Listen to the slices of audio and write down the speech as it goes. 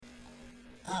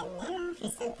And now for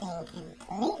something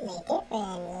completely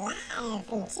different, live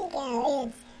from Chico,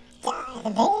 it's Darth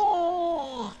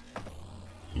Vader!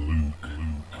 Luke,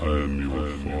 I am your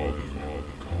father.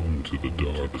 Come to the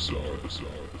dark side.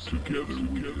 Together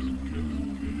we can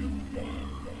rule the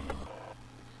Empire.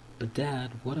 But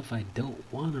Dad, what if I don't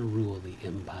want to rule the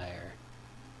Empire?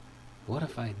 What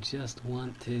if I just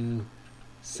want to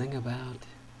sing about...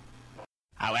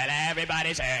 Oh, well,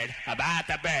 everybody's heard about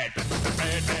the bird.